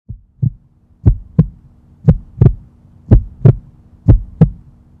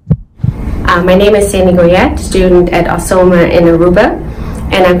My name is Sandy Goyette, student at Osoma in Aruba,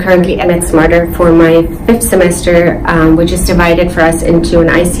 and I'm currently at MedSmarter for my 5th semester, which is divided for us into an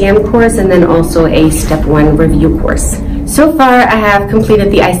ICM course and then also a Step 1 review course. So far, I have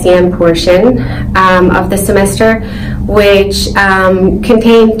completed the ICM portion of the semester, which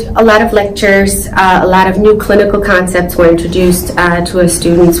contained a lot of lectures. A lot of new clinical concepts were introduced to us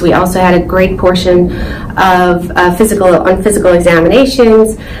students. We also had a great portion of physical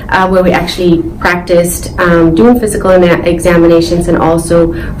examinations, where we actually practiced doing physical examinations and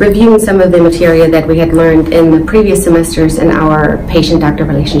also reviewing some of the material that we had learned in the previous semesters in our patient-doctor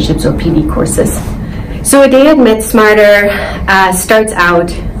relationships or PD courses. So a day at MedSmarter starts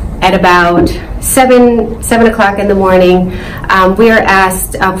out at about 7 o'clock in the morning. We are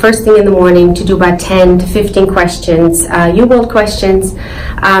asked first thing in the morning to do about 10 to 15 questions, U-World questions,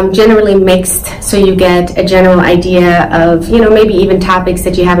 generally mixed, so you get a general idea of, maybe even topics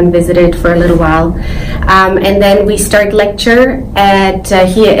that you haven't visited for a little while. And then we start lecture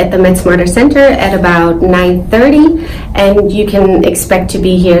here at the MedSmarter Center at about 9:30, and you can expect to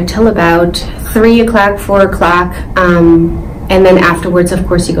be here till about 3 o'clock, 4 o'clock. And then afterwards, of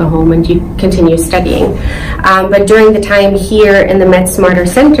course, you go home and you continue studying. But during the time here in the MedSmarter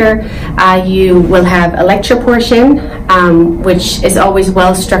Center, you will have a lecture portion, which is always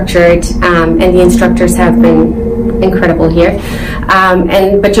well structured, and the instructors have been incredible here.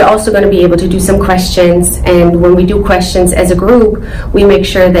 But you're also going to be able to do some questions, and when we do questions as a group, we make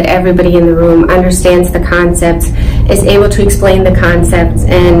sure that everybody in the room understands the concepts, is able to explain the concepts,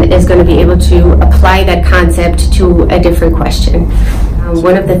 and is going to be able to apply that concept to a different question.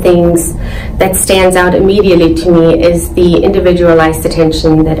 One of the things that stands out immediately to me is the individualized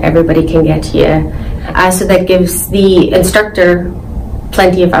attention that everybody can get here. So that gives the instructor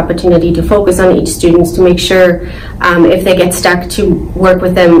plenty of opportunity to focus on each student, to make sure if they get stuck, to work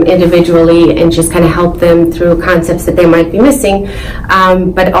with them individually and just kind of help them through concepts that they might be missing.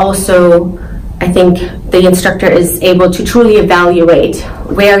 But also, I think the instructor is able to truly evaluate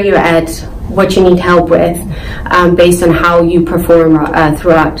where you're at, what you need help with, based on how you perform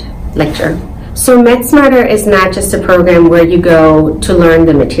throughout lecture. So MedSmarter is not just a program where you go to learn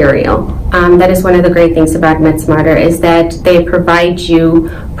the material. That is one of the great things about MedSmarter, is that they provide you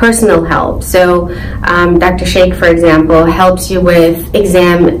personal help. So Dr. Sheikh, for example, helps you with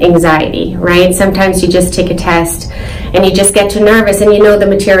exam anxiety, right? Sometimes you just take a test and you just get too nervous and you know the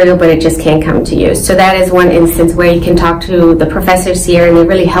material, but it just can't come to you. So that is one instance where you can talk to the professors here and they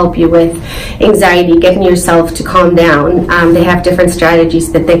really help you with anxiety, getting yourself to calm down. They have different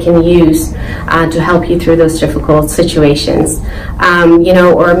strategies that they can use to help you through those difficult situations.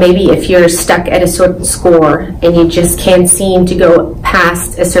 Or maybe if you're stuck at a certain score and you just can't seem to go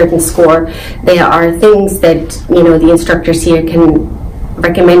past a certain score, there are things that, the instructors here can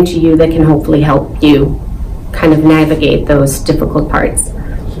recommend to you that can hopefully help you kind of navigate those difficult parts.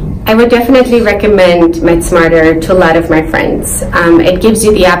 I would definitely recommend MedSmarter to a lot of my friends. It gives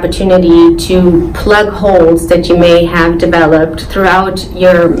you the opportunity to plug holes that you may have developed throughout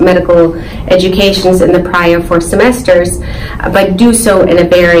your medical educations in the prior 4 semesters, but do so in a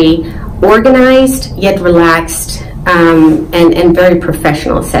very organized yet relaxed and very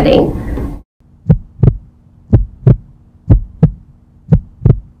professional setting.